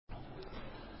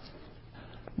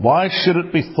Why should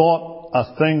it be thought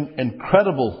a thing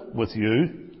incredible with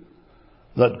you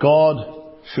that God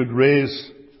should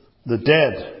raise the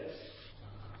dead?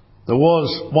 There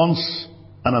was once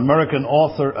an American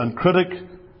author and critic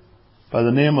by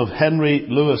the name of Henry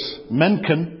Louis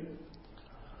Mencken,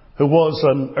 who was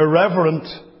an irreverent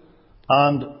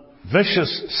and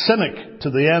vicious cynic to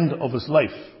the end of his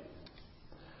life.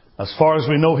 As far as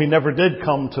we know, he never did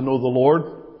come to know the Lord.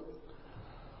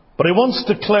 But he once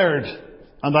declared,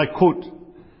 and I quote,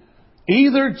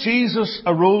 "Either Jesus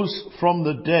arose from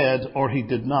the dead or he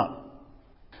did not.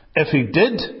 If he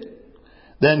did,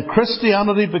 then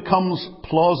Christianity becomes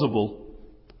plausible.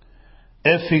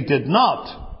 If he did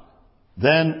not,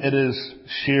 then it is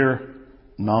sheer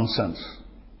nonsense."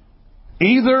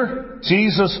 Either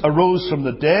Jesus arose from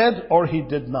the dead or he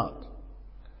did not.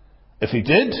 If he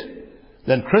did,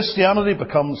 then Christianity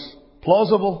becomes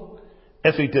plausible.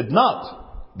 If he did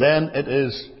not, then it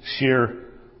is sheer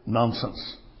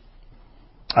nonsense.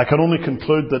 I can only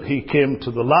conclude that he came to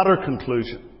the latter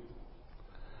conclusion.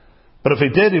 But if he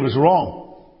did, he was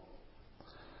wrong.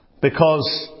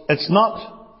 Because it's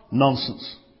not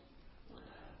nonsense.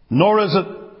 Nor is it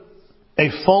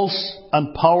a false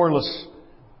and powerless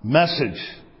message.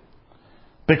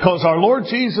 Because our Lord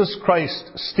Jesus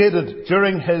Christ stated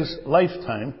during his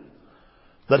lifetime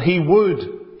that he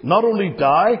would not only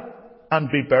die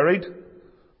and be buried,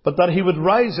 but that he would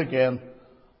rise again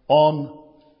on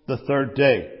the third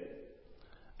day.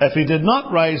 If he did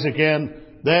not rise again,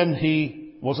 then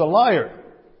he was a liar.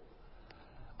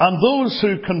 And those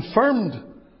who confirmed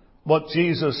what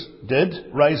Jesus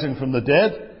did, rising from the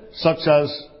dead, such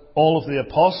as all of the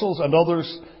apostles and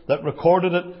others that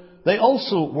recorded it, they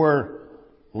also were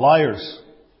liars.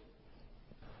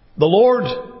 The Lord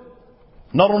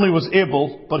not only was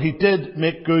able, but he did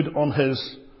make good on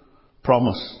his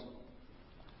promise.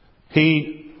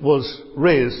 He was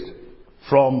raised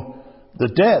from the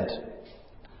dead.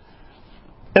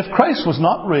 If Christ was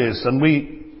not raised, and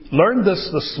we learned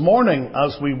this morning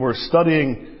as we were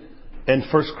studying in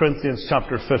 1 Corinthians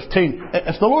chapter 15,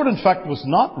 if the Lord in fact was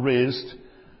not raised,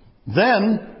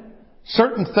 then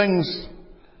certain things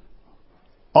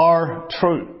are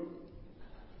true.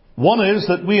 One is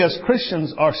that we as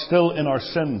Christians are still in our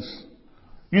sins.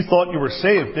 You thought you were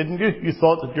saved, didn't you? You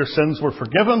thought that your sins were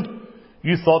forgiven.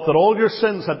 You thought that all your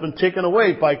sins had been taken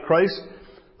away by Christ,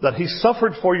 that he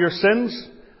suffered for your sins,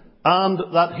 and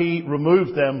that he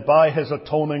removed them by his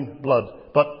atoning blood.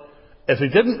 But if he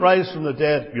didn't rise from the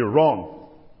dead, you're wrong.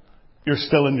 You're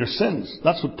still in your sins.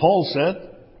 That's what Paul said.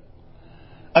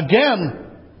 Again,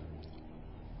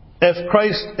 if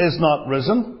Christ is not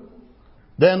risen,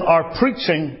 then our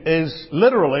preaching is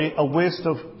literally a waste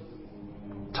of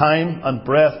time and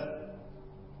breath.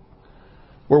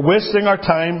 We're wasting our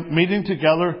time meeting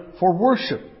together for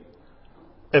worship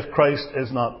if Christ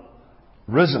is not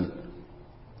risen.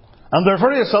 And there are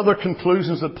various other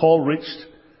conclusions that Paul reached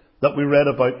that we read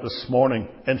about this morning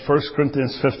in 1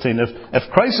 Corinthians 15. If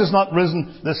Christ is not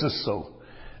risen, this is so.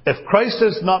 If Christ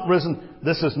is not risen,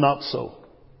 this is not so.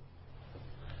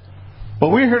 But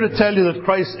we're here to tell you that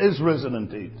Christ is risen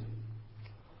indeed.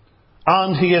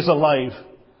 And he is alive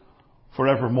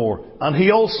forevermore. And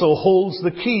he also holds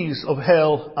the keys of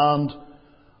hell and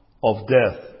of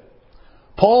death.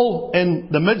 Paul, in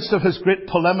the midst of his great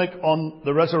polemic on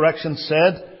the resurrection,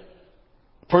 said,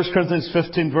 1 Corinthians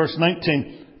 15 verse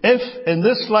 19, "If in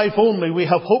this life only we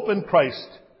have hope in Christ,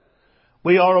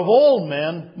 we are of all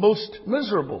men most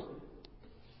miserable."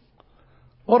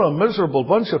 What a miserable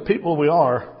bunch of people we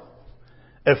are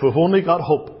if we've only got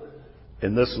hope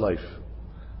in this life.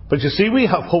 But you see, we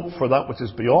have hope for that which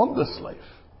is beyond this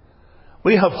life.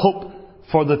 We have hope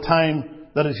for the time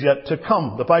that is yet to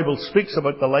come. The Bible speaks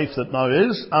about the life that now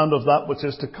is and of that which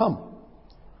is to come.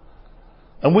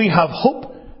 And we have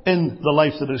hope in the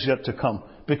life that is yet to come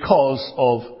because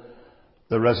of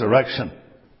the resurrection.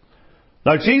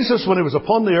 Now Jesus, when he was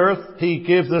upon the earth, he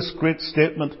gave this great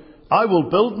statement, "I will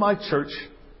build my church,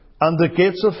 and the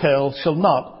gates of hell shall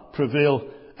not prevail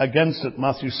against it."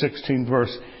 Matthew 16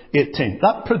 verse 18.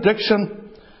 That prediction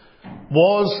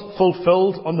was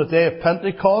fulfilled on the day of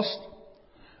Pentecost,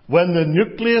 when the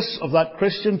nucleus of that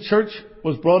Christian church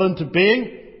was brought into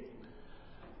being.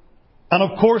 And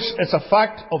of course, it's a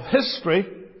fact of history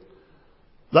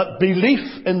that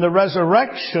belief in the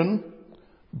resurrection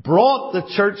brought the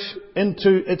church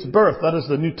into its birth. That is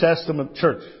the New Testament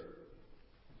church.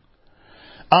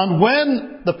 And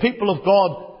when the people of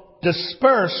God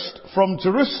dispersed from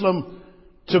Jerusalem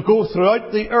to go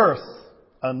throughout the earth,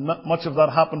 and much of that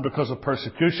happened because of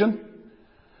persecution,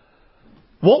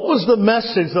 what was the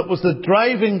message that was the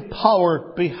driving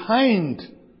power behind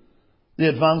the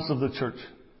advance of the church?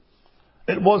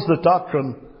 It was the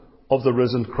doctrine of the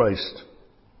risen Christ.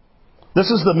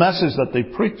 This is the message that they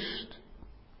preached.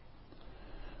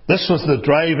 This was the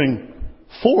driving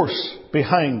force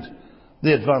behind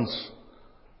the advance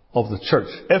of the church.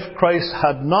 If Christ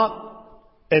had not,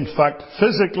 in fact,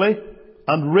 physically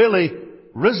and really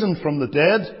risen from the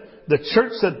dead, the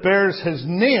church that bears his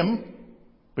name,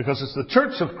 because it's the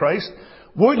church of Christ,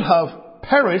 would have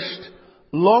perished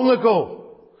long ago.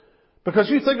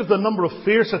 Because you think of the number of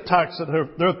fierce attacks that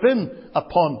there have been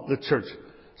upon the church.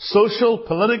 Social,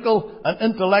 political,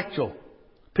 and intellectual.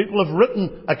 People have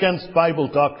written against Bible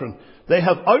doctrine. They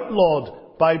have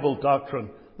outlawed Bible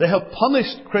doctrine. They have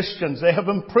punished Christians. They have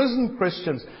imprisoned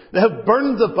Christians. They have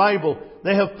burned the Bible.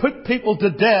 They have put people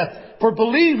to death for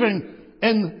believing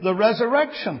in the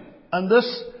resurrection. And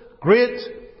this great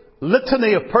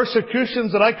litany of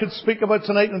persecutions that I could speak about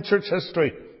tonight in church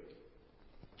history.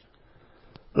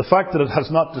 The fact that it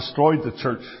has not destroyed the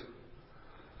church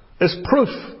is proof,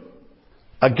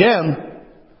 again,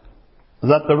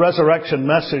 that the resurrection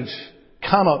message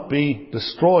cannot be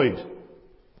destroyed.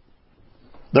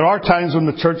 There are times when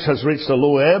the church has reached a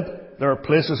low ebb. There are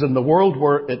places in the world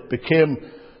where it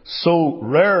became so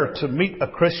rare to meet a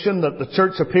Christian that the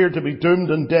church appeared to be doomed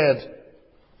and dead.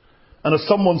 And as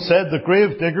someone said, the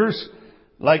grave diggers,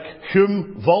 like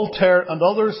Hume, Voltaire and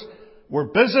others, were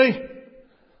busy,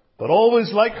 but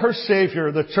always like her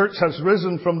Saviour, the church has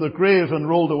risen from the grave and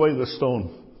rolled away the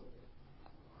stone.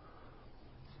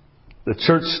 The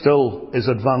church still is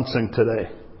advancing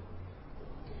today.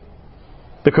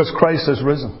 Because Christ has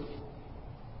risen.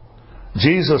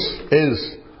 Jesus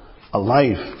is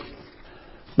alive.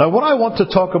 Now what I want to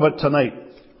talk about tonight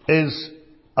is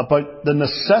about the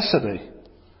necessity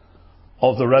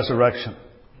of the resurrection.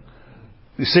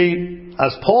 You see,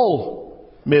 as Paul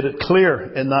made it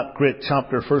clear in that great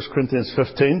chapter, 1 Corinthians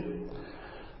 15,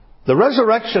 the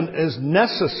resurrection is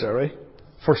necessary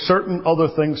for certain other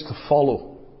things to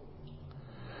follow.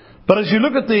 But as you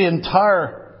look at the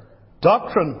entire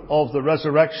doctrine of the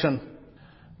resurrection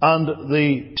and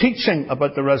the teaching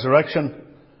about the resurrection,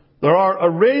 there are a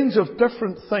range of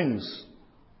different things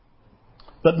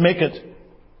that make it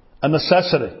a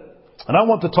necessity. And I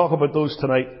want to talk about those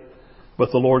tonight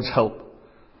with the Lord's help.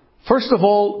 First of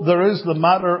all, there is the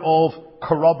matter of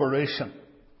corroboration.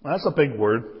 That's a big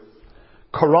word.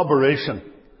 Corroboration.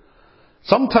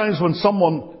 Sometimes when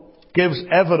someone gives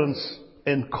evidence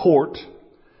in court,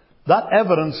 that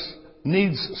evidence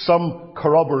needs some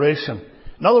corroboration.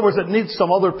 In other words, it needs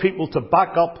some other people to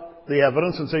back up the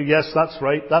evidence and say, yes, that's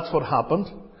right, that's what happened.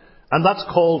 And that's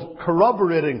called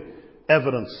corroborating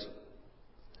evidence.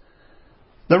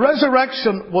 The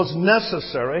resurrection was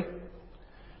necessary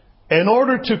in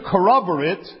order to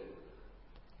corroborate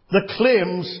the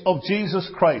claims of Jesus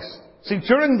Christ. See,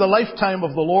 during the lifetime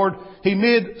of the Lord, He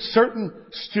made certain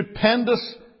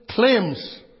stupendous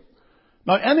claims.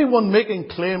 Now, anyone making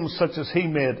claims such as He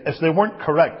made, if they weren't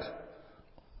correct,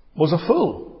 was a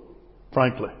fool,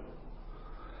 frankly.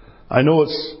 I know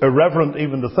it's irreverent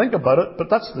even to think about it, but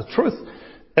that's the truth.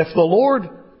 If the Lord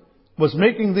was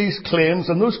making these claims,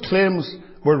 and those claims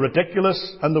were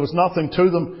ridiculous, and there was nothing to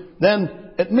them,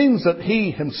 then it means that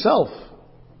He Himself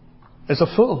is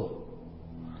a fool.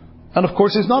 And of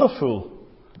course He's not a fool.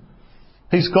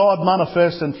 He's God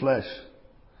manifest in flesh.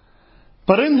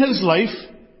 But in His life,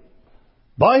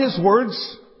 by His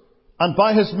words and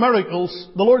by His miracles,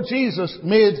 the Lord Jesus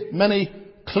made many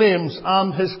claims,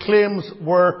 and His claims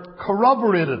were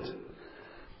corroborated.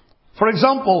 For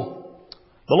example,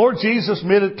 the Lord Jesus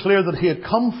made it clear that He had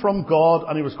come from God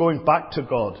and He was going back to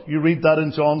God. You read that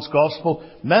in John's Gospel.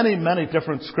 Many, many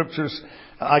different scriptures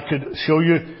I could show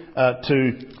you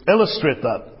to illustrate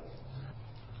that.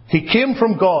 He came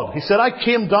from God. He said, I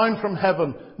came down from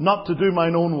heaven not to do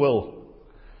mine own will.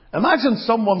 Imagine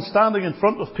someone standing in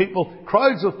front of people,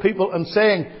 crowds of people, and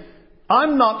saying,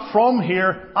 I'm not from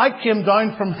here, I came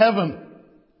down from heaven.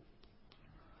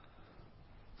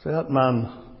 Say, that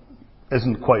man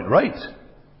isn't quite right.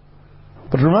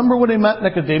 But remember when He met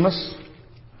Nicodemus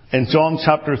in John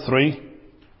chapter 3?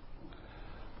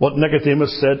 What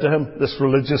Nicodemus said to him, this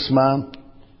religious man.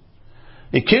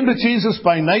 He came to Jesus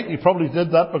by night. He probably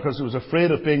did that because he was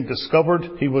afraid of being discovered.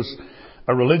 He was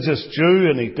a religious Jew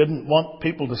and he didn't want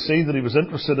people to see that he was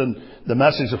interested in the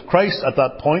message of Christ at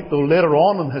that point. Though later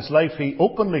on in his life he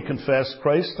openly confessed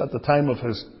Christ at the time of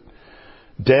his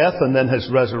death and then his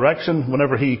resurrection,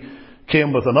 whenever he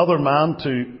came with another man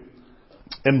to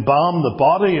embalm the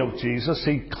body of Jesus.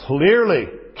 He clearly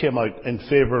came out in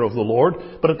favour of the Lord,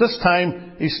 but at this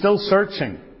time he's still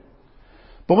searching.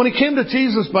 But when he came to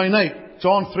Jesus by night,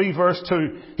 John 3 verse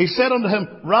 2, he said unto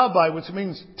him, Rabbi, which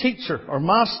means teacher or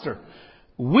master,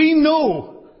 we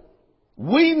know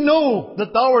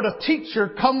that thou art a teacher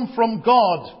come from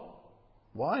God.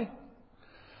 Why?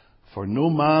 For no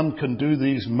man can do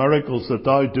these miracles that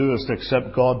thou doest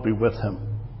except God be with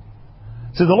him.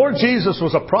 See, the Lord Jesus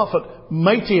was a prophet,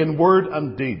 mighty in word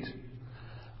and deed.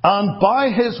 And by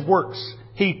his works,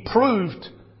 he proved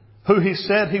who he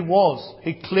said he was.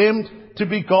 He claimed to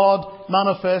be God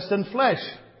manifest in flesh.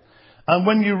 And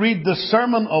when you read the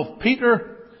sermon of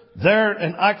Peter, there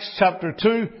in Acts chapter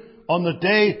 2, on the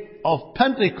day of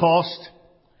Pentecost,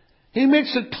 he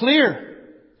makes it clear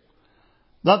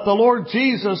that the Lord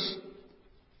Jesus,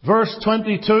 verse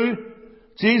 22,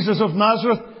 Jesus of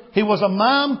Nazareth, he was a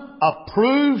man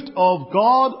approved of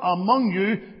God among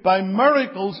you by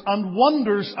miracles and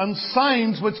wonders and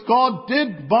signs which God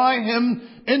did by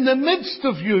him in the midst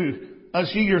of you,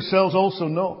 as ye yourselves also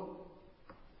know.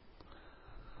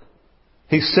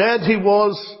 He said he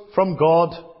was from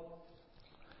God.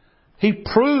 He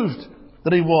proved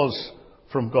that he was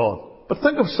from God. But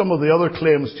think of some of the other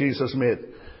claims Jesus made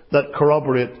that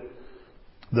corroborate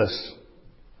this.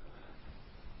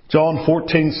 John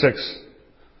 14:6.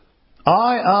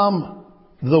 I am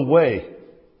the way,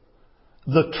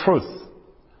 the truth,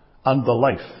 and the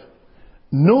life.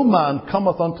 No man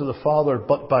cometh unto the Father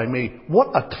but by me. What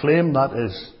a claim that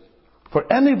is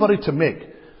for anybody to make.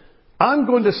 I'm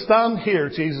going to stand here,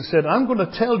 Jesus said, I'm going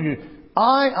to tell you,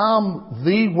 I am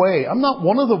the way. I'm not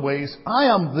one of the ways. I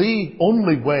am the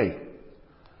only way.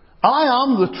 I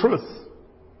am the truth.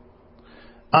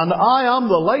 And I am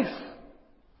the life.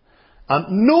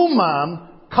 And no man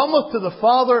cometh to the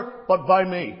Father but by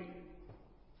me.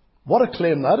 What a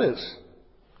claim that is.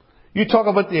 You talk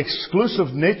about the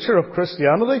exclusive nature of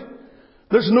Christianity.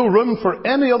 There's no room for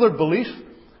any other belief,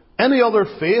 any other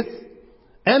faith,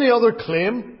 any other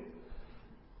claim.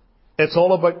 It's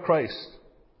all about Christ.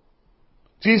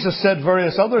 Jesus said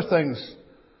various other things.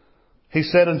 He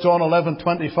said in John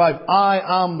 11:25,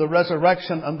 I am the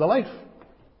resurrection and the life.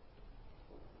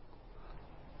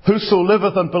 Whoso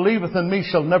liveth and believeth in me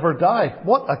shall never die.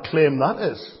 What a claim that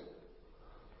is.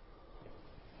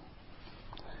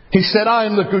 He said, I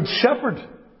am the good shepherd.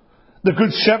 The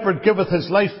good shepherd giveth his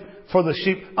life for the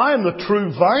sheep. I am the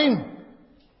true vine.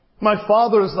 My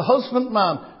Father is the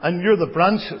husbandman, and you're the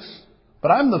branches. But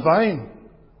I'm the vine.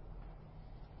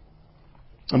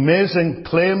 Amazing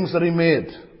claims that he made.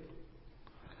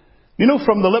 You know,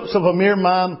 from the lips of a mere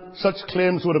man, such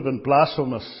claims would have been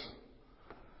blasphemous.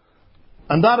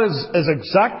 And that is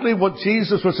exactly what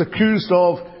Jesus was accused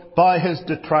of by his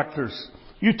detractors.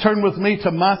 You turn with me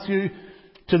to Matthew,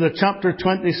 to the chapter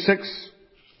 26,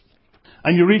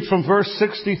 and you read from verse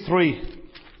 63.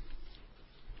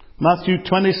 Matthew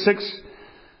 26,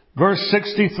 verse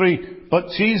 63.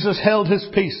 But Jesus held his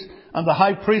peace, and the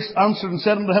high priest answered and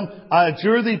said unto him, I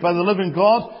adjure thee by the living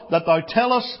God, that thou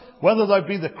tell us whether thou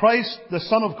be the Christ, the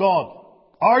Son of God.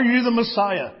 Are you the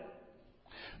Messiah?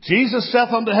 Jesus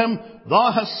saith unto him,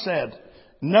 Thou hast said.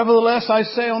 Nevertheless I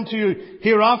say unto you,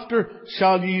 hereafter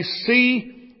shall ye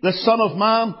see the Son of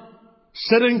Man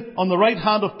sitting on the right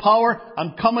hand of power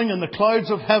and coming in the clouds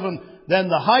of heaven. Then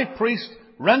the high priest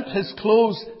rent his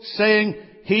clothes, saying,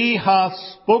 He hath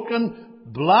spoken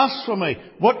blasphemy.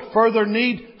 What further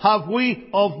need have we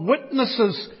of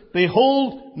witnesses?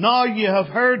 Behold, now ye have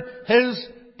heard his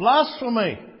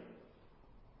blasphemy.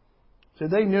 So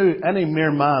they knew any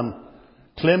mere man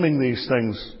claiming these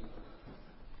things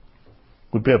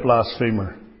would be a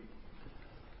blasphemer.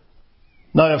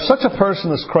 Now, if such a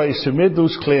person as Christ, who made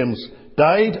those claims,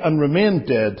 died and remained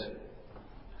dead,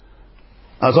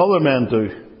 as other men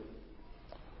do,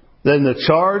 then the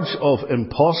charge of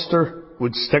impostor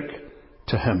would stick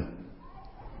to him.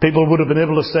 People would have been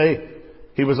able to say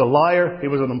he was a liar, he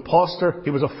was an impostor, he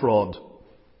was a fraud.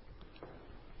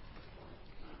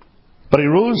 But he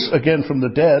rose again from the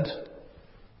dead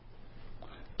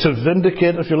to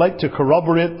vindicate, if you like, to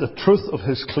corroborate the truth of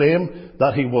his claim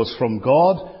that he was from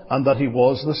God and that he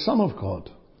was the Son of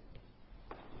God.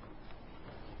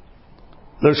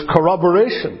 There's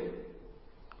corroboration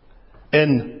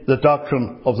in the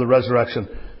doctrine of the resurrection.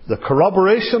 The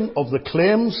corroboration of the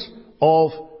claims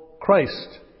of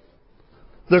Christ.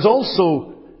 There's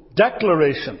also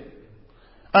declaration.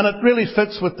 And it really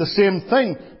fits with the same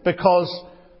thing, because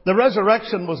the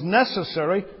resurrection was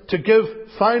necessary to give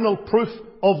final proof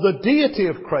of the deity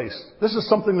of Christ. This is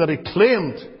something that he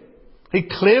claimed. He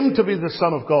claimed to be the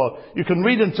Son of God. You can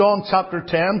read in John chapter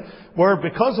 10, where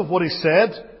because of what he said,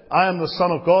 I am the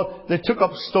Son of God, they took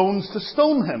up stones to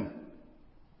stone him.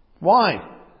 Why?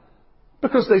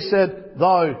 Because they said,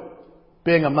 Thou,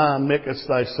 being a man, makest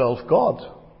thyself God.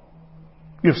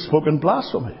 You've spoken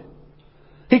blasphemy.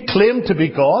 He claimed to be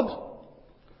God.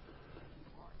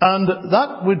 And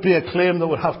that would be a claim that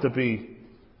would have to be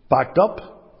backed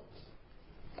up.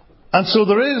 And so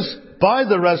there is, by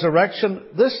the resurrection,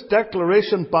 this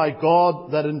declaration by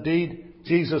God that indeed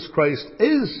Jesus Christ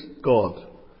is God,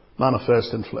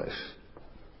 manifest in flesh.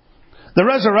 The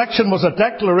resurrection was a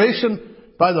declaration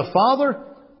by the Father,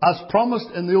 as promised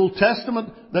in the Old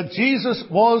Testament, that Jesus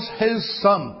was His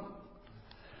Son.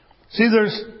 See,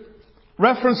 there's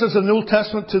references in the Old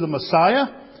Testament to the Messiah,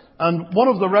 and one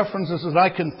of the references that I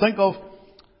can think of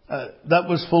that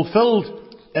was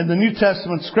fulfilled in the New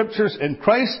Testament Scriptures in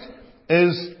Christ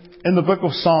is in the book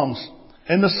of Psalms.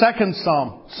 In the second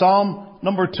Psalm, Psalm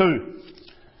number 2,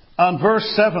 and verse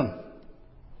 7.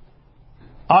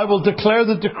 I will declare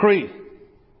the decree.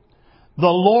 The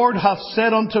Lord hath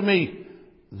said unto me,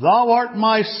 Thou art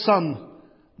my Son.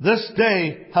 This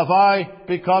day have I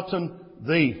begotten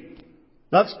thee.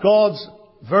 That's God's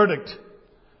verdict.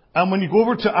 And when you go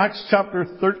over to Acts chapter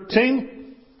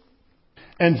 13,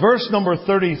 in verse number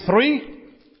 33,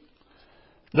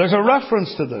 there's a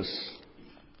reference to this.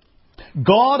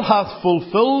 God hath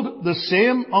fulfilled the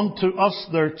same unto us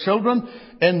their children,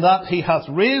 in that He hath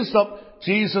raised up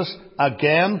Jesus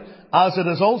again, as it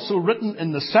is also written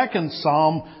in the second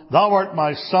Psalm, Thou art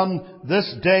my Son,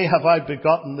 this day have I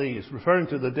begotten thee. It's referring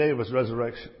to the day of His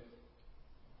resurrection.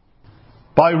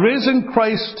 By raising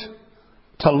Christ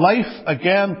to life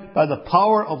again by the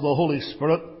power of the Holy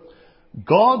Spirit,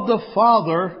 God the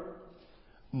Father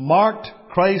marked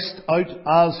Christ out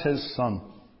as His Son.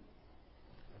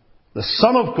 The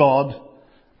Son of God,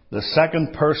 the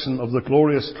second person of the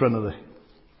glorious Trinity.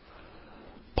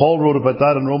 Paul wrote about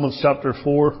that in Romans chapter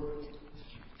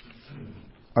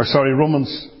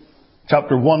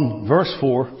 1 verse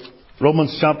 4.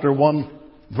 Romans chapter 1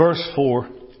 verse 4.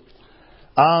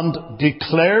 And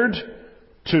declared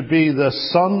to be the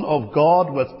Son of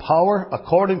God with power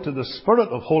according to the Spirit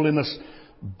of holiness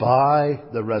by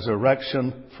the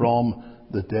resurrection from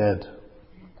the dead.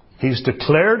 He's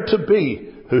declared to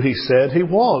be who He said He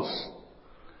was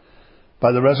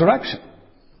by the resurrection.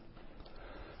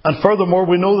 And furthermore,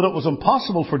 we know that it was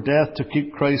impossible for death to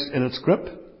keep Christ in its grip.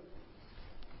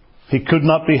 He could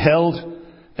not be held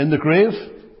in the grave.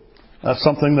 That's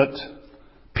something that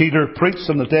Peter preached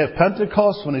on the day of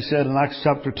Pentecost when he said in Acts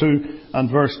chapter 2 and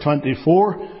verse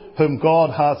 24, Whom God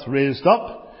hath raised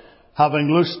up,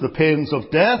 having loosed the pains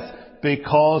of death,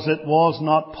 because it was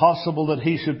not possible that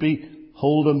He should be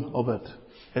holden of it.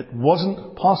 It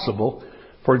wasn't possible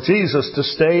for Jesus to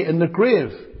stay in the grave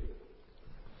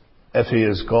if He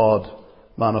is God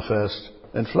manifest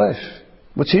in flesh,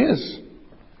 which He is.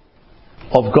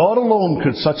 Of God alone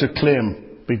could such a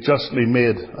claim be justly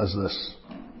made as this.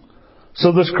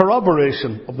 So there's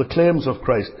corroboration of the claims of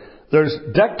Christ. There's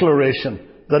declaration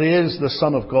that He is the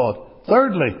Son of God.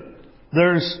 Thirdly,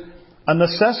 there's a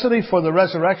necessity for the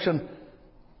resurrection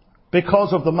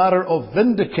because of the matter of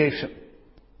vindication.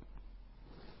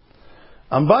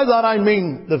 And by that I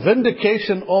mean the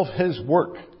vindication of His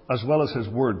work as well as His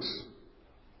words.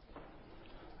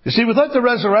 You see, without the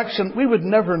resurrection, we would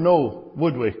never know,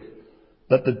 would we,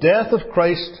 that the death of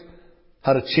Christ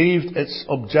had achieved its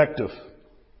objective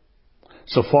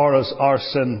so far as our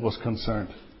sin was concerned.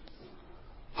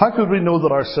 How could we know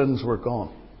that our sins were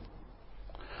gone?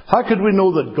 How could we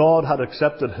know that God had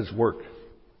accepted His work?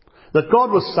 That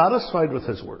God was satisfied with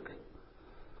His work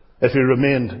if He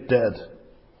remained dead?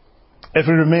 If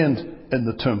He remained in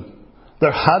the tomb?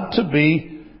 There had to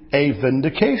be a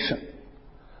vindication.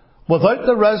 Without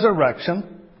the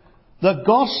resurrection, the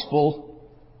gospel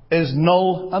is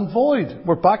null and void.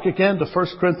 We're back again to 1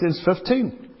 Corinthians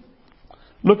 15.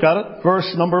 Look at it,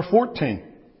 verse number 14.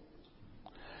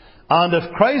 And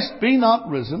if Christ be not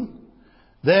risen,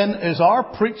 then is our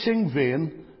preaching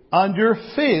vain, and your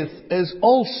faith is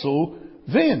also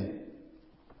vain.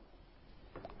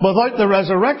 Without the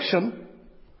resurrection,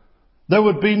 there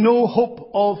would be no hope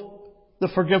of the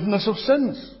forgiveness of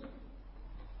sins.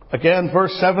 Again,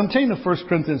 verse 17 of 1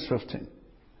 Corinthians 15.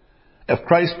 If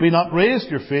Christ be not raised,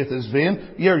 your faith is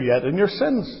vain, ye are yet in your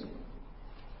sins.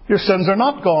 Your sins are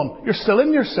not gone. You're still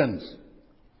in your sins.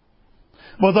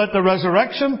 Without the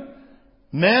resurrection,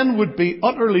 men would be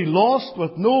utterly lost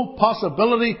with no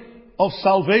possibility of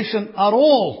salvation at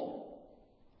all.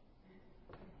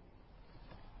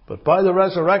 But by the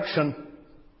resurrection,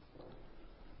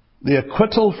 the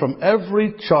acquittal from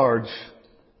every charge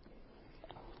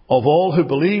of all who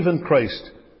believe in Christ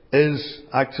is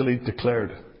actually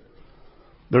declared.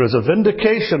 There is a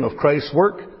vindication of Christ's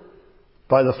work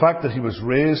by the fact that He was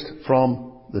raised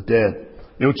from the dead.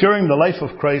 You know, during the life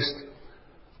of Christ,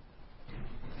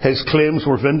 His claims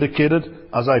were vindicated,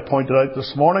 as I pointed out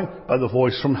this morning, by the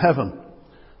voice from heaven.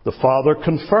 The Father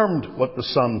confirmed what the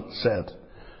Son said.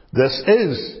 This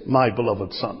is my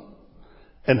beloved Son,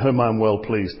 in whom I am well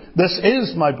pleased. This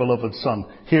is my beloved Son,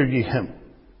 hear ye him.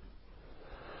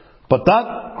 But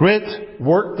that great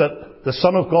work that the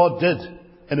Son of God did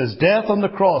in his death on the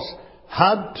cross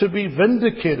had to be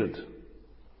vindicated.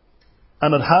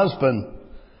 And it has been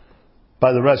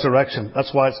by the resurrection.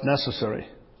 That's why it's necessary.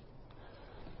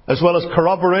 As well as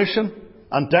corroboration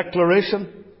and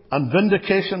declaration and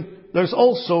vindication, there's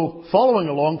also, following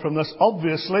along from this,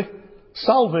 obviously,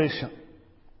 salvation.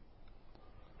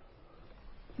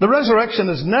 The resurrection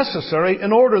is necessary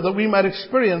in order that we might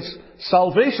experience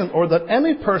salvation, or that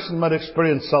any person might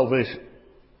experience salvation.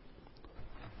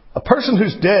 A person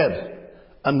who's dead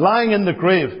and lying in the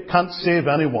grave can't save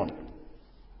anyone.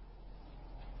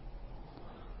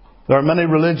 There are many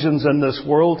religions in this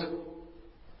world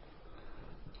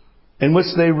in which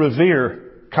they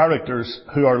revere characters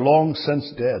who are long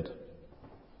since dead.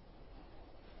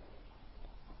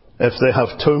 If they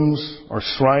have tombs or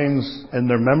shrines in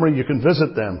their memory, you can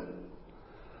visit them.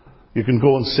 You can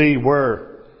go and see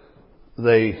where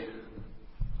they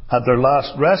had their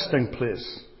last resting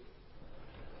place.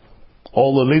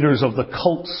 All the leaders of the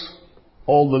cults,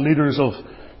 all the leaders of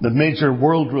the major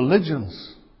world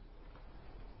religions,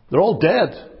 they're all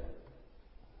dead.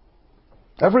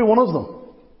 Every one of them.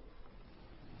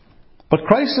 But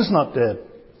Christ is not dead.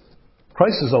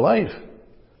 Christ is alive.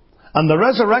 And the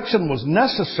resurrection was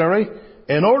necessary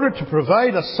in order to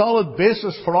provide a solid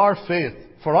basis for our faith,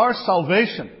 for our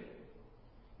salvation.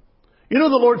 You know,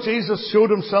 the Lord Jesus showed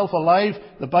himself alive,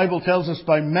 the Bible tells us,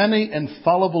 by many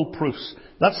infallible proofs.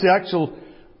 That's the actual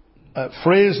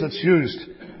phrase that's used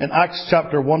in Acts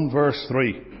chapter 1 verse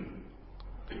 3.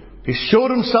 He showed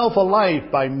himself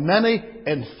alive by many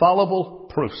infallible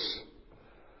proofs.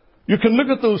 You can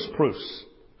look at those proofs.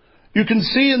 You can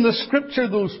see in the Scripture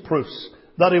those proofs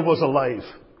that he was alive.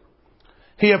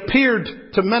 He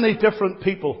appeared to many different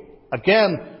people.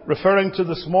 Again, referring to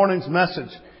this morning's message,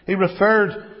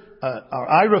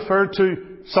 I referred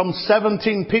to some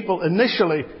 17 people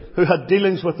initially who had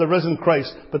dealings with the risen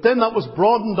Christ. But then that was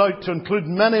broadened out to include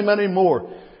many, many more.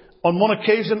 On one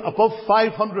occasion, above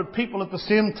 500 people at the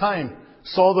same time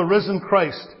saw the risen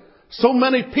Christ. So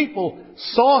many people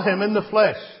saw him in the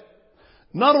flesh.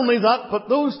 Not only that, but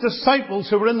those disciples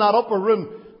who were in that upper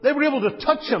room, they were able to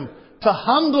touch him, to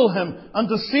handle him, and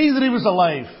to see that he was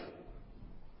alive.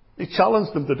 He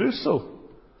challenged them to do so.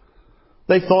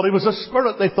 They thought he was a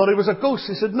spirit. They thought he was a ghost.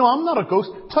 He said, no, I'm not a ghost.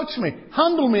 Touch me.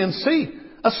 Handle me and see.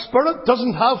 A spirit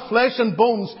doesn't have flesh and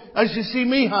bones as you see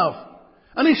me have.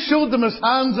 And he showed them his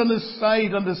hands and his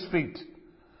side and his feet.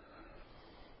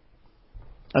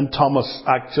 And Thomas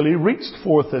actually reached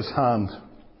forth his hand.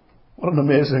 What an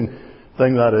amazing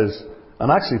thing that is.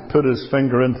 And actually put his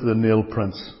finger into the nail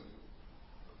prints.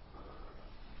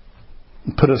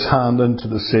 And put his hand into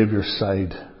the Saviour's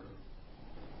side.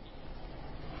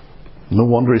 No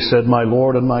wonder he said, my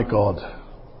Lord and my God.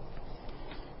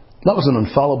 That was an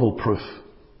infallible proof.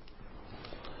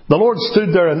 The Lord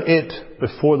stood there and ate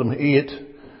before them. He ate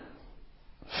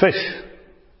fish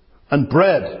and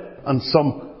bread and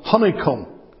some honeycomb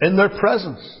in their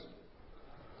presence.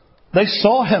 They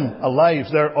saw him alive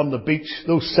there on the beach,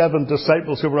 those 7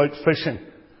 disciples who were out fishing.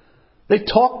 They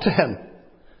talked to him.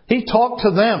 He talked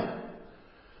to them.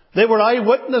 They were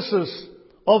eyewitnesses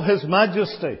of his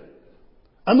majesty.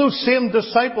 And those same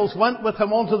disciples went with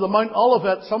him onto the Mount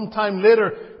Olivet some time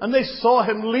later, and they saw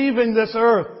him leaving this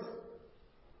earth.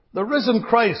 The risen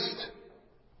Christ.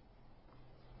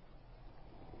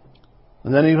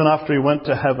 And then even after he went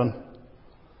to heaven,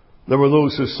 there were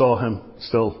those who saw him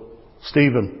still.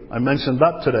 Stephen, I mentioned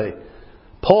that today.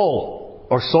 Paul,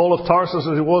 or Saul of Tarsus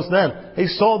as he was then, he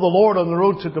saw the Lord on the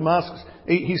road to Damascus.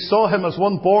 He saw him as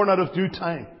one born out of due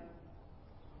time.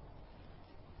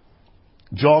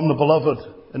 John the Beloved,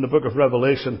 in the book of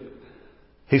Revelation,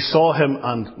 he saw him,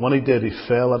 and when he did, he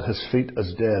fell at his feet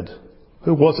as dead.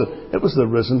 Who was it? It was the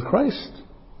risen Christ.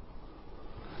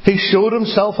 He showed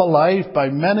himself alive by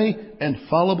many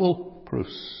infallible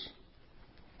proofs.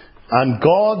 And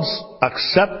God's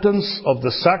acceptance of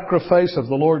the sacrifice of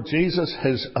the Lord Jesus,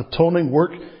 his atoning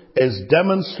work, is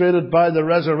demonstrated by the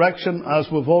resurrection, as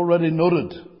we've already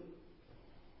noted.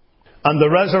 And the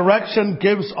resurrection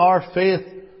gives our faith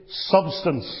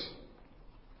substance.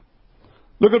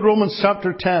 Look at Romans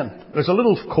chapter 10. There's a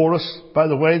little chorus, by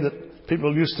the way, that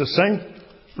people used to sing.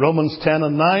 Romans 10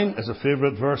 and 9 is a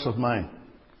favourite verse of mine.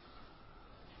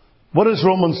 What is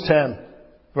Romans 10,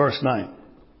 verse 9?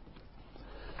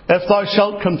 If thou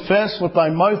shalt confess with thy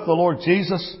mouth the Lord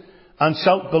Jesus, and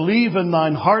shalt believe in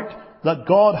thine heart that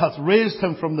God hath raised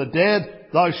him from the dead,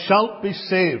 thou shalt be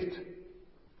saved.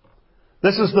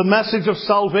 This is the message of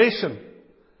salvation.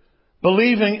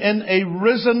 Believing in a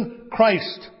risen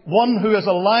Christ, one who is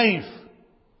alive.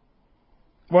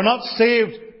 We're not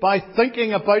saved by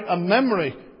thinking about a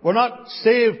memory. We're not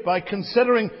saved by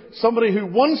considering somebody who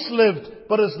once lived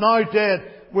but is now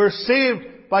dead. We're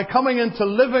saved by coming into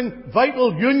living,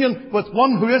 vital union with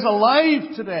one who is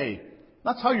alive today.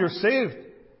 That's how you're saved.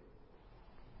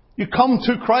 You come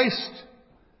to Christ.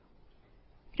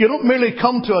 You don't merely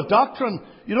come to a doctrine.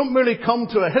 You don't merely come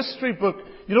to a history book.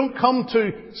 You don't come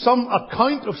to some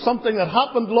account of something that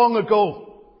happened long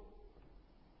ago.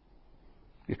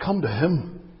 You come to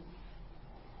Him.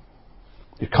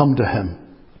 You come to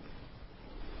Him.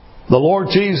 The Lord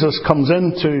Jesus comes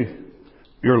into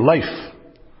your life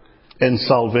in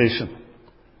salvation.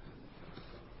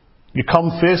 You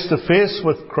come face to face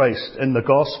with Christ in the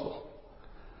gospel.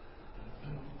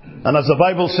 And as the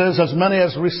Bible says, as many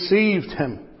as received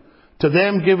Him, to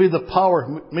them give He the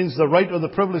power, means the right or the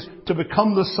privilege, to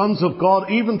become the sons of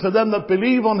God, even to them that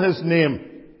believe on His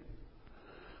name.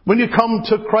 When you come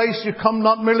to Christ, you come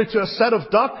not merely to a set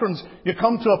of doctrines, you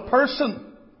come to a person.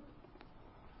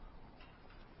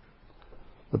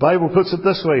 The Bible puts it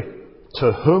this way,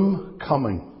 to whom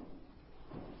coming?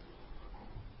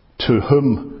 To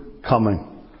whom coming?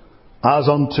 As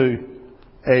unto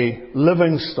a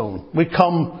living stone. We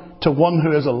come to one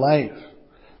who is alive.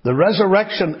 The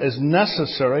resurrection is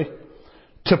necessary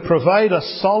to provide a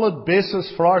solid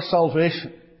basis for our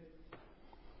salvation.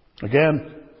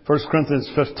 Again, 1 Corinthians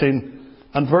 15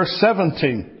 and verse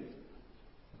 17.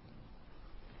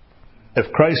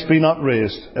 If Christ be not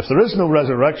raised, if there is no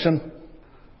resurrection,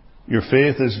 your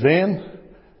faith is vain,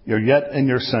 you're yet in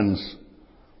your sins.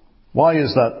 Why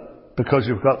is that? Because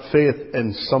you've got faith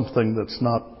in something that's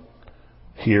not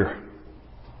here.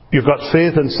 You've got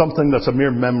faith in something that's a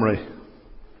mere memory.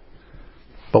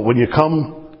 But when you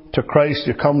come to Christ,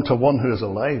 you come to one who is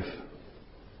alive.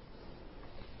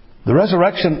 The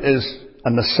resurrection is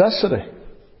a necessity.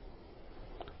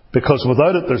 Because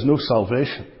without it, there's no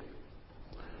salvation.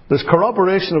 There's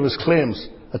corroboration of His claims,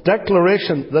 a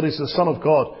declaration that He's the Son of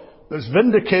God. There's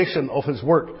vindication of His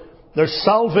work. There's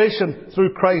salvation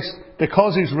through Christ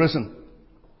because He's risen.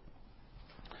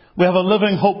 We have a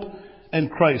living hope in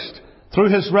Christ.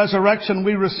 Through His resurrection,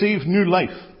 we receive new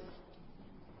life.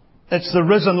 It's the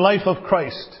risen life of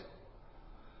Christ.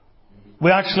 We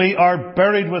actually are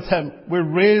buried with Him. We're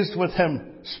raised with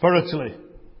Him spiritually.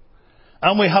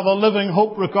 And we have a living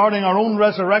hope regarding our own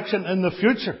resurrection in the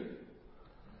future.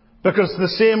 Because the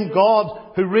same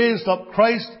God who raised up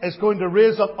Christ is going to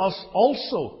raise up us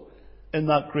also in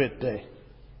that great day.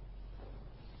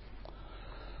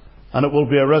 And it will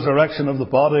be a resurrection of the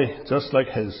body just like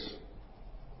His.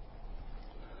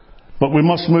 But we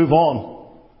must move on.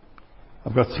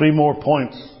 I've got 3 more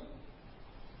points.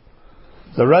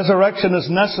 The resurrection is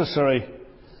necessary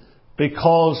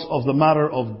because of the matter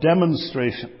of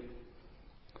demonstration.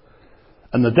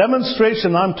 And the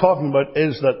demonstration I'm talking about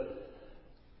is that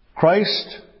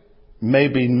Christ may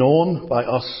be known by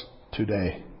us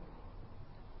today.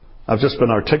 I've just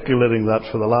been articulating that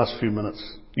for the last few minutes.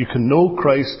 You can know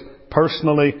Christ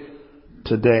personally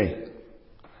today.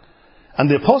 And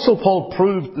the Apostle Paul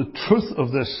proved the truth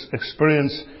of this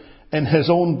experience in his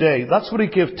own day. That's what he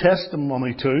gave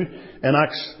testimony to in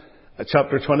Acts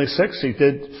chapter 26. He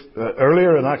did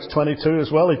earlier in Acts 22 as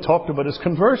well. He talked about his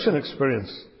conversion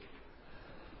experience.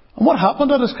 And what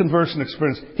happened at his conversion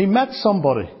experience? He met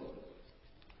somebody.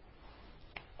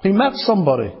 He met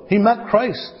somebody. He met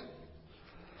Christ.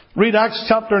 Read Acts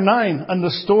chapter 9 and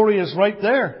the story is right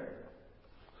there.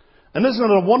 And isn't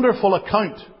it a wonderful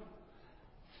account?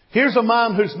 Here's a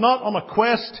man who's not on a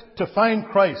quest to find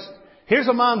Christ. Here's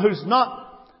a man who's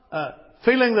not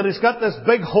feeling that he's got this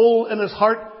big hole in his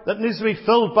heart that needs to be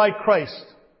filled by Christ.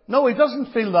 No, he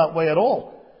doesn't feel that way at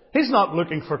all. He's not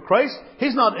looking for Christ.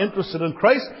 He's not interested in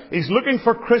Christ. He's looking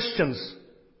for Christians.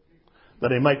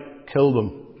 That he might kill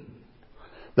them.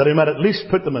 That he might at least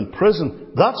put them in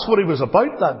prison. That's what he was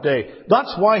about that day.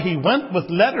 That's why he went with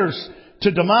letters to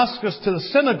Damascus, to the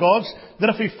synagogues, that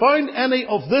if he found any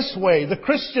of this way, the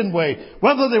Christian way,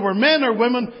 whether they were men or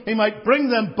women, he might bring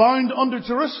them bound unto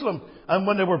Jerusalem. And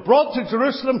when they were brought to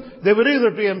Jerusalem, they would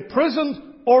either be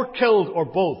imprisoned or killed or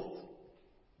both.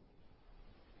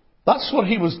 That's what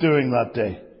he was doing that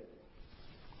day.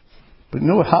 But you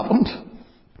know what happened?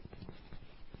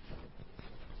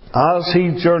 As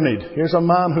he journeyed, here's a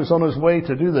man who's on his way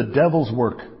to do the devil's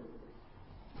work.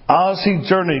 As he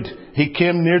journeyed, he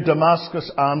came near Damascus,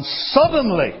 and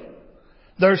suddenly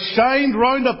there shined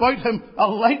round about him a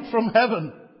light from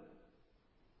heaven.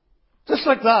 Just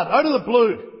like that, out of the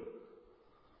blue.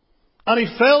 And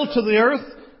he fell to the earth,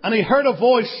 And he heard a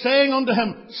voice saying unto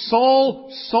him,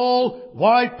 Saul, Saul,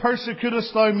 why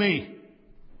persecutest thou me?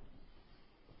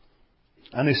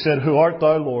 And he said, Who art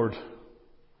thou, Lord?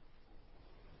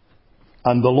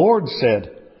 And the Lord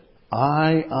said,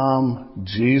 I am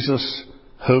Jesus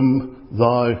whom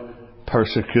thou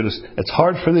persecutest. It's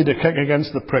hard for thee to kick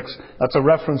against the pricks. That's a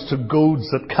reference to goads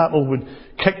that cattle would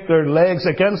kick their legs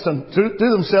against and do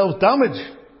themselves damage.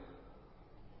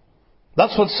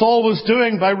 That's what Saul was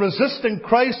doing by resisting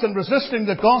Christ and resisting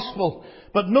the gospel.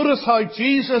 But notice how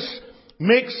Jesus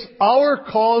makes our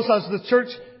cause as the church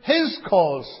his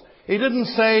cause. He didn't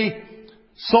say,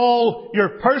 Saul,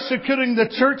 you're persecuting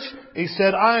the church. He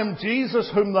said, I am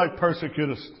Jesus whom thou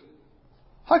persecutest.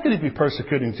 How could he be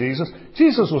persecuting Jesus?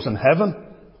 Jesus was in heaven.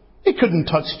 He couldn't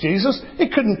touch Jesus. He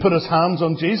couldn't put his hands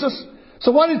on Jesus.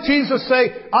 So why did Jesus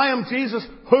say, I am Jesus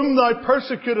whom thou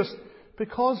persecutest?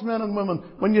 Because, men and women,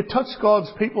 when you touch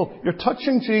God's people, you're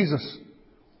touching Jesus.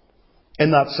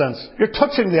 In that sense. You're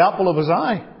touching the apple of his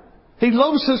eye. He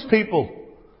loves his people.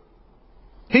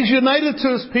 He's united to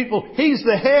his people. He's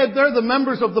the head. They're the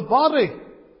members of the body.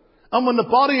 And when the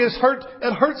body is hurt,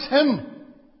 it hurts him.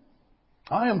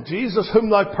 I am Jesus whom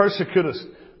thou persecutest.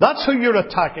 That's who you're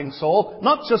attacking, Saul.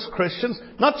 Not just Christians.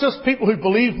 Not just people who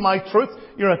believe my truth.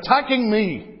 You're attacking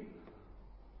me.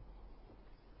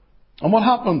 And what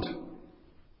happened?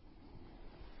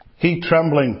 He,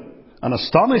 trembling and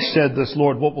astonished, said this,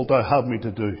 Lord, what wilt thou have me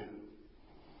to do?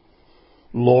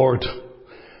 Lord,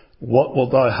 what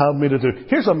wilt thou have me to do?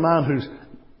 Here's a man who's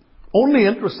only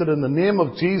interested in the name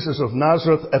of Jesus of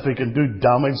Nazareth if he can do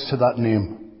damage to that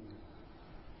name.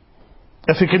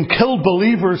 If he can kill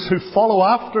believers who follow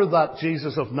after that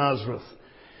Jesus of Nazareth.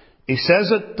 He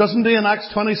says it, doesn't he, in Acts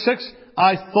 26?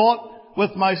 I thought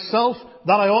with myself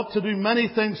that I ought to do many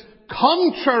things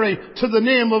contrary to the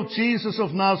name of Jesus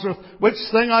of Nazareth, which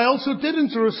thing I also did in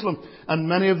Jerusalem. And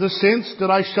many of the saints did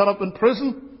I shut up in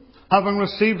prison, having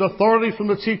received authority from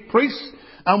the chief priests.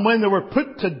 And when they were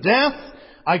put to death,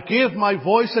 I gave my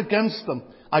voice against them.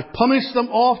 I punished them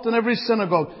oft in every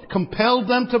synagogue, compelled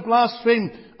them to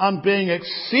blaspheme, and being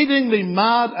exceedingly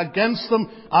mad against them,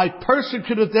 I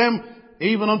persecuted them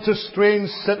even unto strange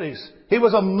cities. He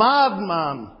was a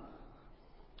madman,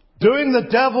 doing the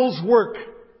devil's work.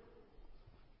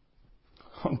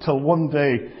 Until one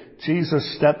day,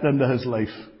 Jesus stepped into his life.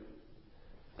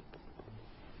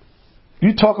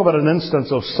 You talk about an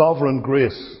instance of sovereign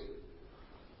grace.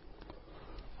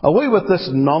 Away with this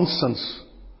nonsense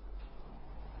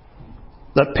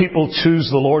that people choose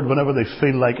the Lord whenever they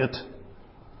feel like it.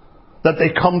 That they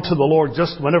come to the Lord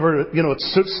just whenever, it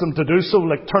suits them to do so,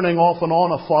 like turning off and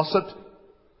on a faucet.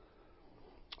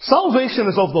 Salvation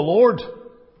is of the Lord.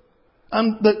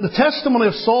 And the testimony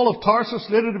of Saul of Tarsus,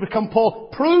 later to become Paul,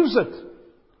 proves it.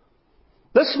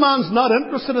 This man's not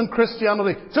interested in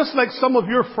Christianity, just like some of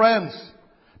your friends.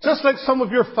 Just like some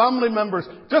of your family members.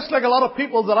 Just like a lot of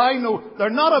people that I know. They're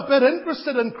not a bit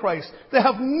interested in Christ. They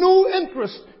have no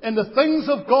interest in the things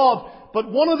of God. But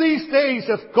one of these days,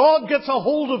 if God gets a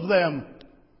hold of them,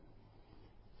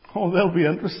 they'll be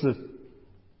interested.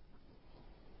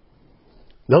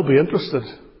 They'll be interested.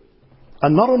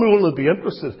 And not only will they be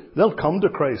interested, they'll come to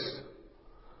Christ.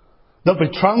 They'll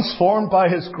be transformed by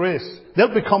His grace.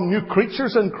 They'll become new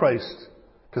creatures in Christ.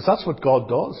 Because that's what God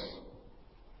does.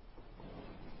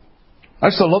 I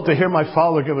used to love to hear my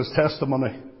father give his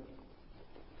testimony.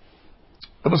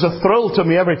 It was a thrill to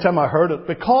me every time I heard it,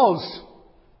 because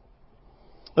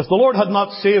if the Lord had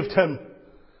not saved him,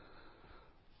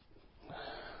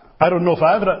 I don't know if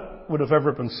I would have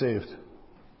ever been saved.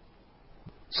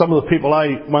 Some of the people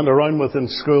I went around with in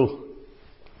school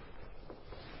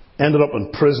ended up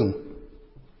in prison.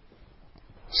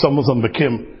 Some of them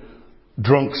became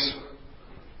drunks.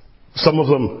 Some of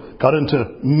them got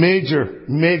into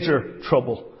major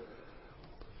trouble.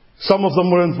 Some of them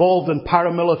were involved in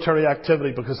paramilitary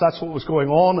activity, because that's what was going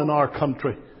on in our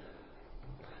country.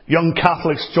 Young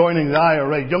Catholics joining the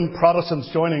IRA, young Protestants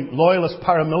joining loyalist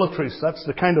paramilitaries. That's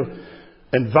the kind of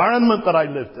environment that I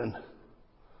lived in.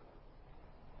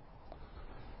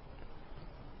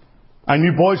 I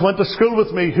knew boys went to school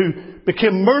with me who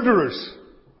became murderers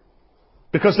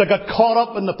because they got caught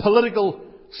up in the political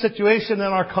situation in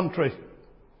our country.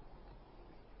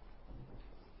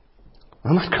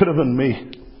 And that could have been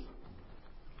me.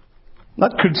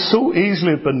 That could so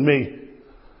easily have been me.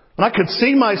 And I could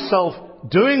see myself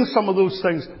doing some of those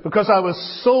things because I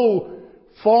was so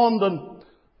fond and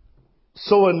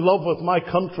so in love with my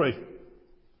country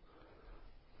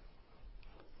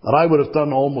that I would have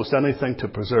done almost anything to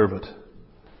preserve it.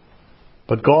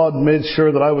 But God made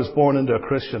sure that I was born into a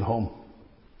Christian home.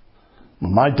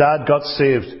 When my dad got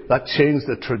saved, that changed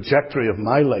the trajectory of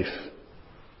my life.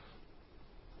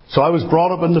 So I was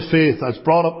brought up in the faith. I was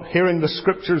brought up hearing the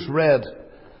Scriptures read.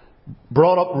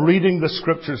 Brought up reading the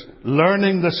Scriptures,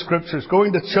 learning the Scriptures,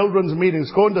 going to children's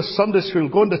meetings, going to Sunday school,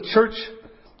 going to church.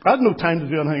 I had no time to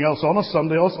do anything else on a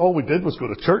Sunday. All we did was go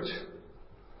to church.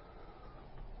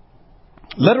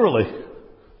 Literally.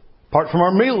 Apart from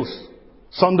our meals.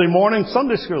 Sunday morning,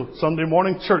 Sunday school. Sunday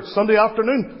morning, church. Sunday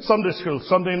afternoon, Sunday school.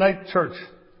 Sunday night, church.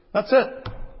 That's it.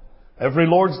 Every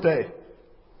Lord's Day.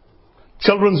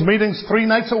 Children's meetings 3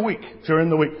 nights a week during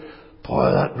the week.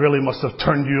 Boy, that really must have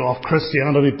turned you off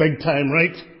Christianity big time,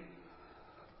 right?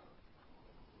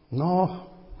 No,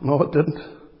 it didn't.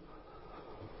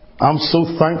 I'm so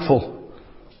thankful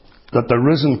that the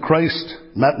risen Christ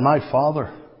met my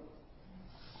father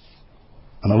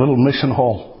in a little mission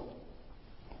hall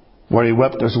where he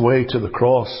wept his way to the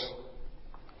cross.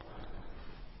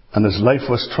 And his life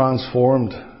was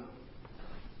transformed.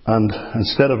 And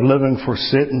instead of living for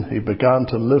Satan, he began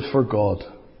to live for God.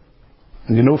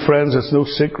 And you know, friends, it's no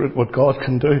secret what God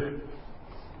can do.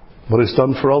 What He's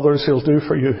done for others, He'll do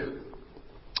for you.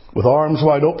 With arms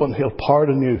wide open, He'll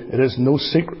pardon you. It is no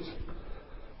secret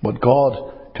what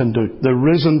God can do. The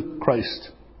risen Christ.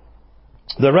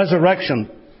 The resurrection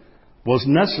was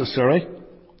necessary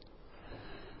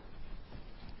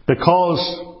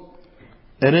because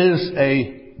it is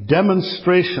a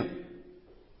demonstration.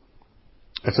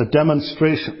 It's a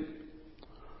demonstration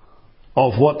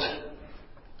of what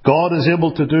God is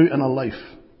able to do in a life.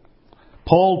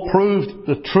 Paul proved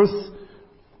the truth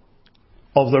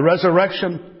of the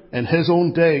resurrection in his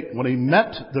own day when he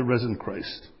met the risen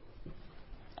Christ.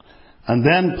 And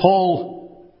then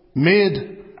Paul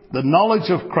made the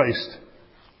knowledge of Christ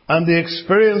and the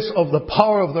experience of the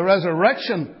power of the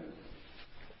resurrection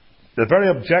the very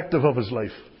objective of his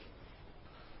life.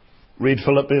 Read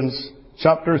Philippians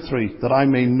chapter 3, that I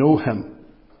may know Him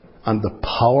and the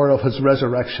power of His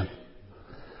resurrection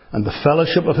and the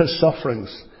fellowship of His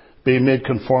sufferings, being made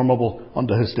conformable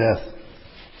unto His death.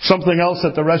 Something else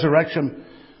that the resurrection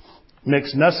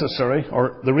makes necessary,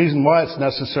 or the reason why it's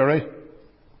necessary,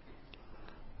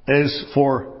 is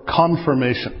for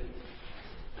confirmation.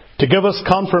 To give us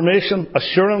confirmation,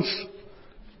 assurance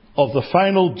of the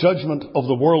final judgment of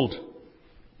the world.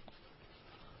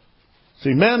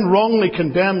 See, men wrongly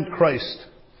condemned Christ.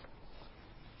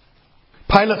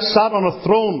 Pilate sat on a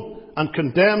throne and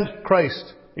condemned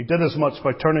Christ. He did as much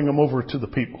by turning Him over to the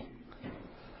people.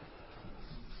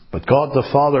 But God the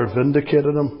Father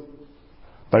vindicated Him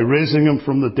by raising Him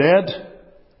from the dead,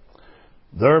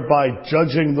 thereby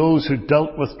judging those who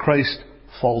dealt with Christ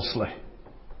falsely.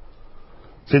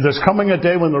 See, there's coming a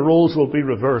day when the roles will be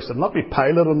reversed. It'll not be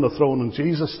Pilate on the throne and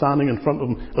Jesus standing in front of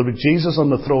him. It'll be Jesus on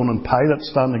the throne and Pilate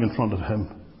standing in front of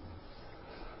him.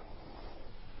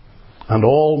 And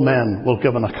all men will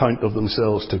give an account of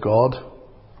themselves to God.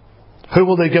 Who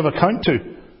will they give account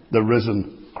to? The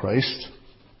risen Christ.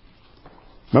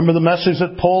 Remember the message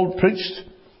that Paul preached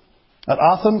at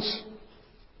Athens?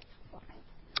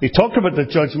 He talked about the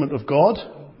judgment of God.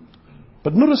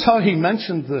 But notice how he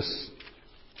mentioned this.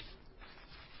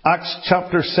 Acts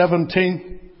chapter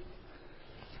 17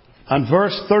 and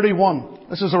verse 31.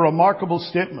 This is a remarkable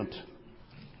statement.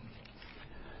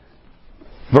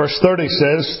 Verse 30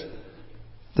 says,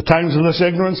 the times of this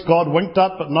ignorance God winked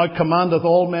at, but now commandeth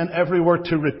all men everywhere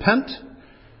to repent.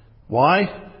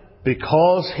 Why?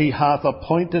 Because He hath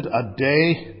appointed a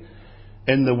day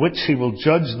in the which He will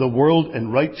judge the world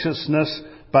in righteousness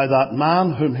by that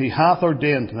man whom He hath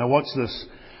ordained. Now watch this.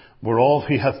 Whereof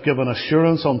He hath given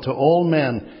assurance unto all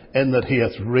men, in that He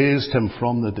hath raised Him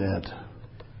from the dead.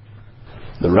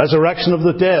 The resurrection of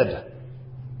the dead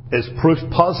is proof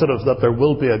positive that there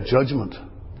will be a judgment.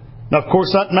 Now, of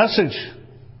course, that message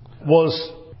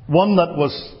was one that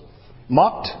was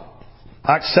mocked.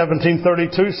 Acts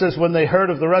 17:32 says, when they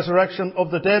heard of the resurrection of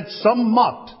the dead, some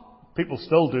mocked. People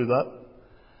still do that.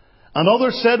 And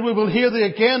others said, we will hear thee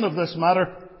again of this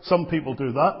matter. Some people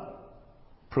do that.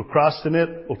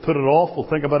 Procrastinate, we'll put it off, we'll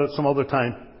think about it some other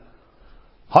time.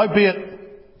 Howbeit,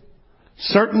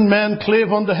 certain men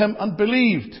clave unto him and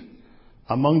believed,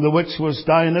 among the which was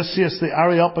Dionysius the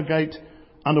Areopagite,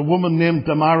 and a woman named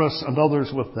Damaris, and others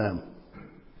with them.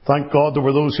 Thank God there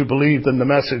were those who believed in the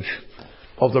message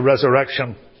of the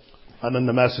resurrection and in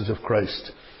the message of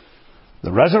Christ.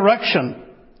 The resurrection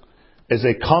is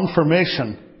a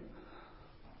confirmation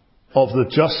of the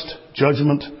just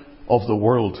judgment of the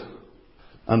world.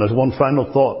 And there's one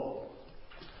final thought.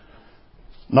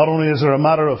 Not only is there a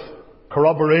matter of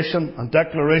corroboration and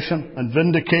declaration and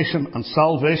vindication and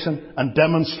salvation and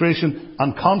demonstration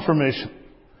and confirmation,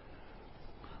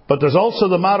 But there's also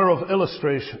the matter of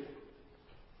illustration.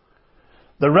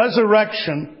 The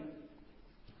resurrection,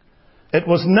 it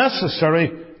was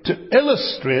necessary to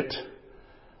illustrate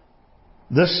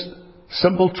this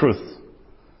simple truth,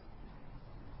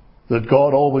 that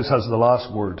God always has the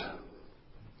last word.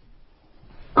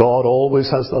 God always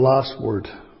has the last word.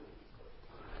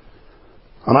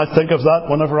 And I think of that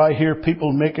whenever I hear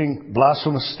people making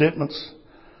blasphemous statements,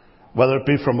 whether it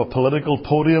be from a political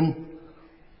podium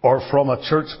or from a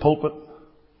church pulpit.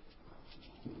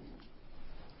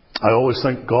 I always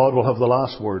think God will have the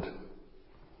last word.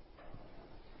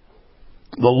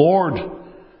 The Lord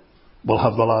will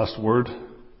have the last word.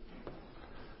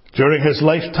 During his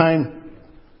lifetime,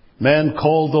 men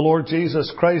called the Lord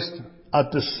Jesus Christ a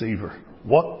deceiver.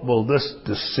 What will this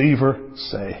deceiver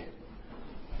say?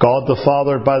 God the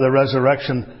Father, by the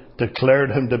resurrection,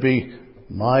 declared him to be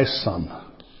my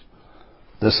Son.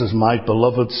 This is my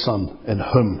beloved Son, in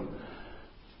whom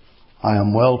I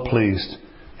am well pleased.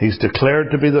 He's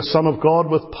declared to be the Son of God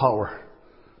with power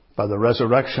by the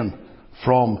resurrection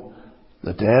from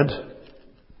the dead.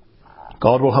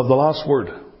 God will have the last word.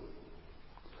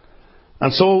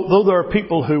 And so, though there are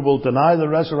people who will deny the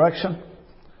resurrection,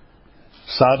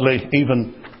 sadly,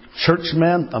 even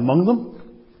churchmen among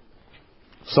them,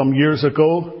 some years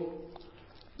ago,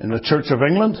 in the Church of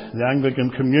England, the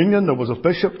Anglican Communion, there was a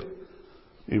bishop.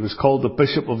 He was called the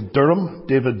Bishop of Durham,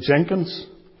 David Jenkins.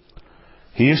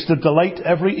 He used to delight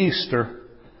every Easter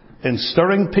in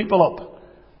stirring people up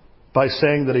by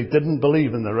saying that he didn't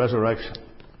believe in the resurrection.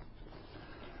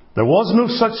 There was no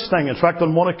such thing. In fact,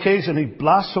 on one occasion, he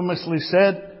blasphemously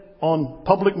said on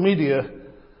public media,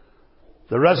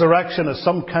 the resurrection is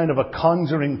some kind of a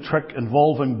conjuring trick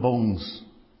involving bones.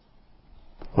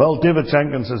 Well, David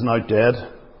Jenkins is now dead.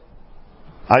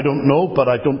 I don't know, but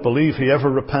I don't believe he ever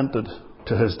repented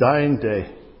to his dying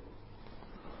day.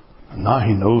 And now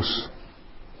he knows.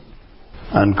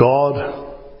 And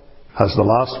God has the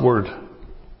last word.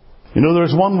 You know,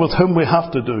 there's one with whom we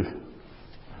have to do.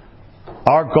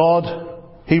 Our God,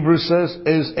 Hebrews says,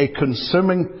 is a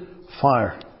consuming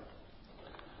fire.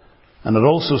 And it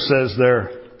also says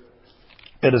there,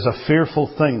 it is a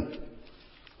fearful thing.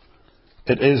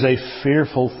 It is a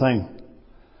fearful thing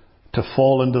to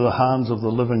fall into the hands of the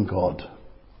living God.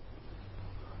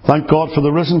 Thank God for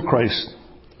the risen Christ,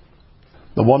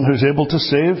 the one who's able to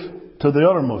save to the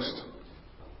uttermost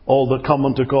all that come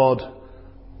unto God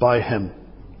by him.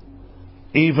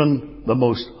 Even the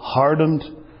most hardened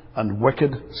and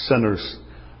wicked sinners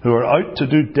who are out to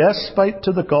do despite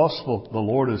to the gospel, the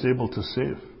Lord is able to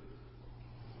save.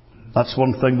 That's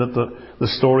one thing that the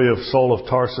story of Saul of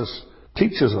Tarsus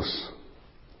teaches us.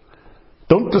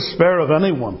 Don't despair of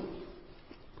anyone.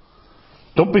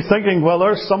 Don't be thinking, well,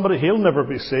 there's somebody, he'll never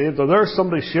be saved, or there's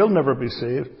somebody, she'll never be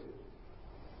saved.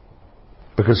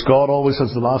 Because God always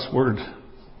has the last word.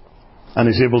 And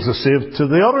he's able to save to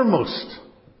the uttermost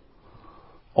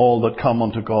all that come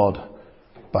unto God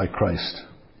by Christ.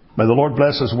 May the Lord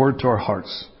bless his word to our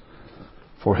hearts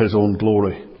for his own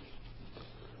glory.